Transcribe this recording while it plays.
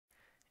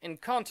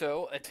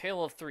Encanto, A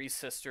Tale of Three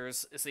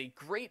Sisters is a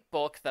great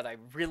book that I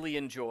really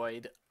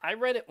enjoyed. I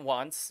read it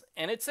once,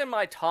 and it's in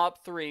my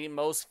top three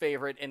most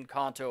favorite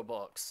Encanto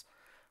books,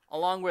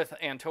 along with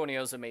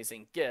Antonio's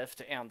Amazing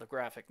Gift and the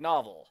graphic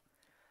novel.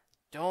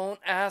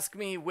 Don't ask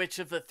me which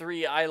of the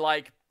three I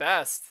like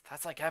best.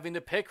 That's like having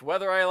to pick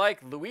whether I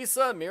like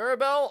Luisa,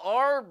 Mirabel,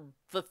 or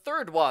the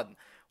third one.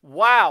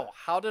 Wow,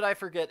 how did I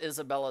forget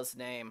Isabella's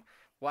name?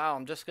 Wow,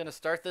 I'm just gonna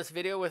start this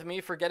video with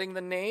me forgetting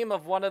the name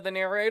of one of the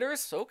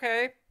narrators?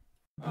 Okay.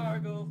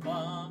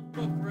 Argofont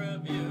Book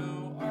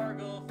Review,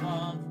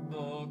 Argofont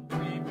Book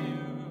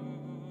Review.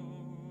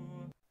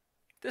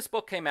 This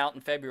book came out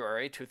in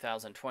February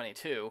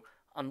 2022.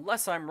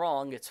 Unless I'm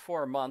wrong, it's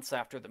 4 months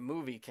after the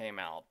movie came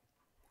out.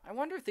 I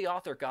wonder if the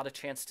author got a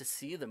chance to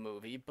see the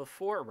movie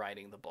before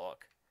writing the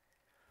book.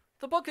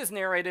 The book is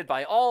narrated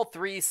by all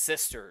three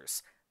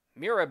sisters.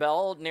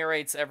 Mirabel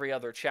narrates every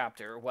other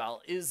chapter,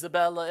 while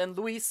Isabela and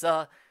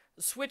Luisa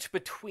switch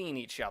between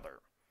each other.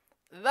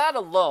 That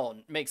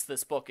alone makes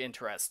this book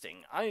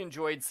interesting. I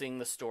enjoyed seeing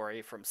the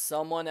story from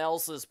someone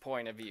else's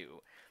point of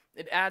view.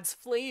 It adds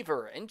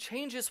flavor and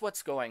changes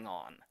what's going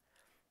on.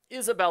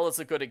 Isabel is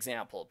a good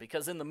example,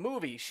 because in the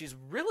movie, she's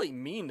really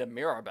mean to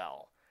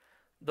Mirabel.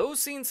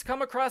 Those scenes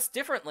come across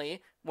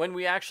differently when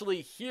we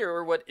actually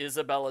hear what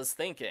Isabella's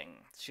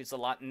thinking. She's a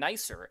lot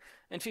nicer,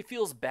 and she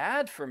feels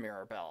bad for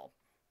Mirabel.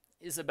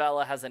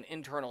 Isabela has an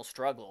internal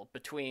struggle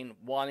between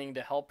wanting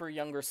to help her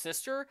younger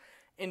sister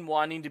and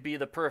wanting to be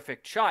the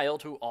perfect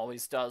child who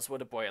always does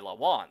what Abuela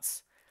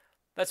wants.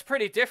 That's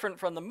pretty different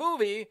from the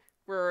movie,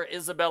 where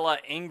Isabela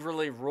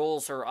angrily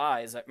rolls her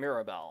eyes at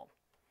Mirabel.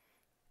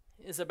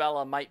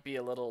 Isabela might be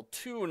a little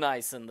too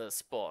nice in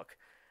this book.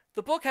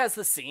 The book has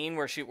the scene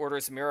where she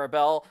orders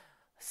Mirabel,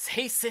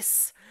 "Say,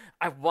 sis,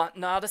 I want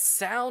not a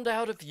sound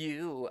out of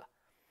you."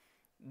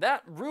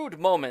 That rude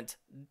moment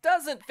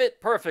doesn't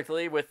fit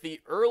perfectly with the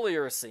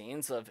earlier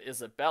scenes of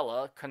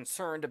Isabela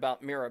concerned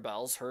about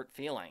Mirabel's hurt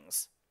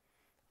feelings.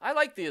 I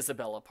like the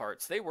Isabela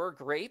parts. They were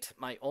great.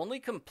 My only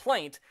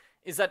complaint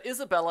is that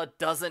Isabela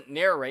doesn't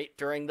narrate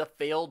during the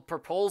failed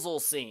proposal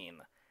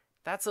scene.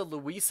 That's a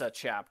Luisa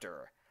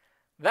chapter.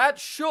 That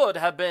should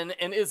have been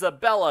an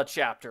Isabela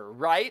chapter,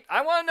 right?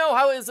 I want to know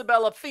how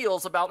Isabela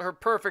feels about her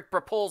perfect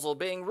proposal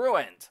being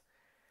ruined.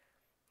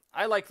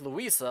 I like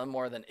Luisa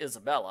more than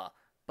Isabela,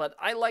 but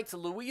I liked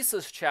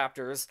Luisa's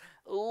chapters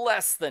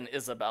less than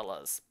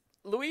Isabela's.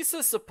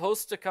 Luisa's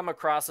supposed to come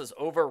across as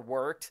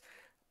overworked,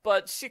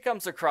 but she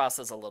comes across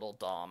as a little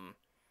dumb.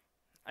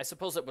 I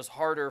suppose it was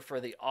harder for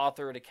the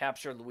author to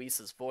capture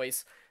Luisa's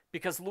voice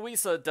because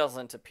Luisa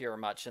doesn't appear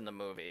much in the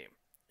movie.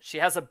 She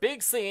has a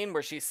big scene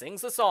where she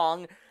sings a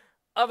song.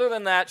 Other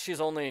than that,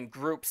 she's only in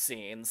group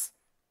scenes.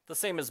 The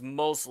same is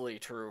mostly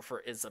true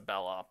for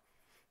Isabela.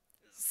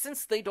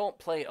 Since they don't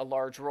play a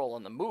large role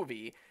in the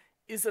movie,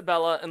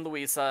 Isabela and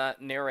Luisa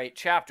narrate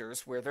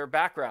chapters where they're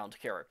background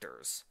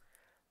characters.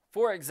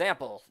 For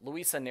example,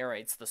 Luisa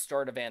narrates the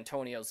start of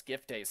Antonio's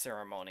gift day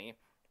ceremony.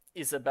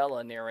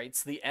 Isabela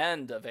narrates the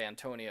end of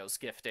Antonio's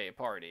gift day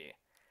party.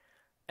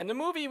 In the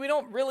movie, we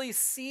don't really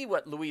see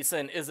what Luisa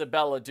and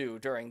Isabela do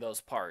during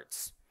those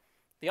parts.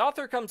 The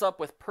author comes up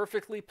with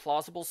perfectly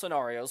plausible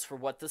scenarios for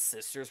what the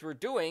sisters were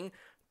doing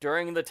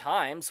during the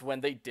times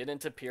when they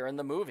didn't appear in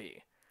the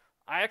movie.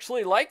 I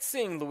actually liked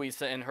seeing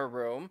Luisa in her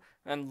room,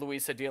 and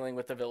Luisa dealing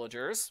with the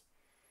villagers.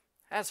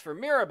 As for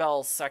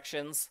Mirabel's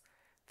sections,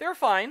 they're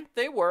fine,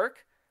 they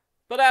work,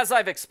 but as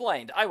I've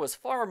explained, I was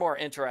far more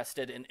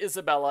interested in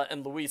Isabela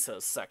and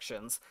Luisa's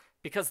sections,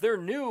 because they're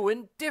new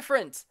and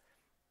different.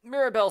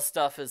 Mirabel's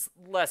stuff is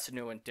less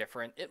new and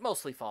different, it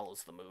mostly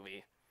follows the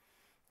movie.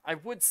 I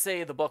would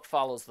say the book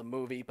follows the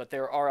movie, but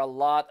there are a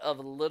lot of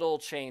little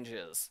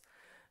changes.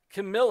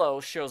 Camillo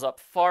shows up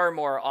far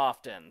more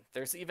often.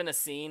 There's even a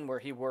scene where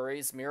he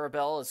worries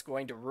Mirabel is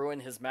going to ruin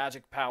his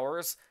magic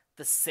powers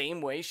the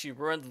same way she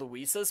ruined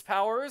Luisa's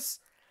powers.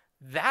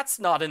 That's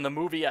not in the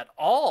movie at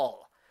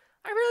all.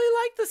 I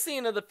really like the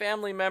scene of the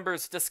family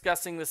members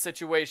discussing the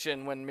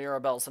situation when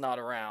Mirabel's not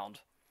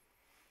around.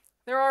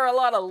 There are a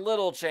lot of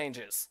little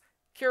changes.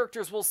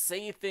 Characters will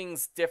say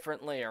things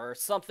differently, or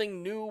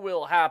something new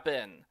will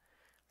happen.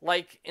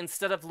 Like,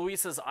 instead of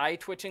Luisa's eye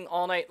twitching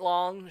all night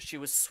long, she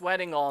was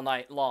sweating all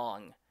night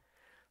long.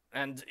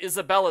 And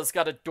Isabella's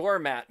got a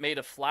doormat made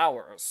of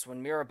flowers.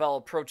 When Mirabel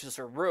approaches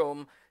her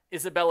room,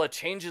 Isabela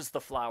changes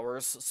the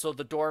flowers so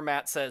the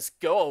doormat says,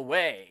 "Go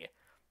away."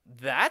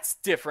 That's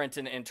different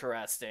and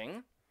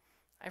interesting.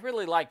 I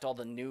really liked all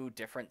the new,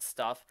 different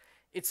stuff.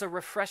 It's a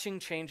refreshing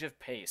change of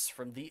pace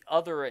from the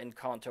other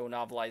Encanto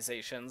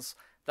novelizations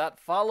that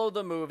follow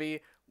the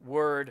movie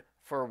word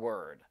for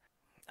word.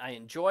 I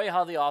enjoy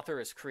how the author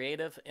is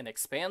creative and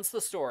expands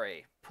the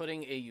story,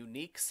 putting a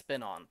unique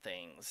spin on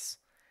things.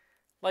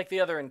 Like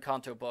the other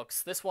Encanto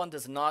books, this one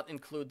does not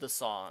include the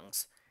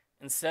songs.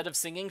 Instead of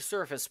singing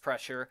Surface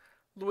Pressure,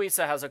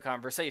 Luisa has a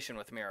conversation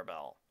with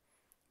Mirabel.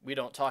 We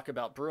Don't Talk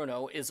About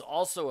Bruno is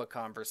also a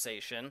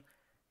conversation.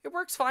 It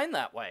works fine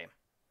that way.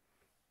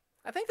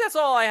 I think that's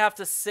all I have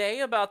to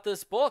say about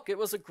this book. It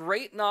was a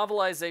great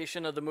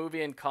novelization of the movie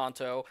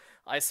Encanto.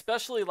 I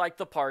especially like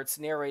the parts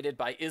narrated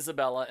by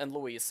Isabela and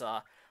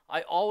Luisa.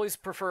 I always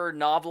prefer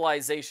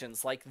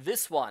novelizations like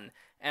this one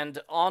and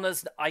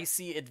Anna's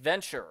Icy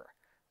Adventure,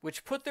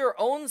 which put their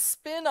own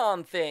spin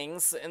on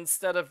things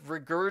instead of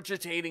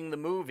regurgitating the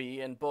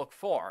movie in book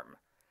form.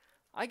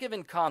 I give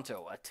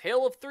Encanto, A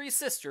Tale of Three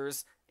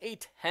Sisters, a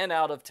 10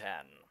 out of 10.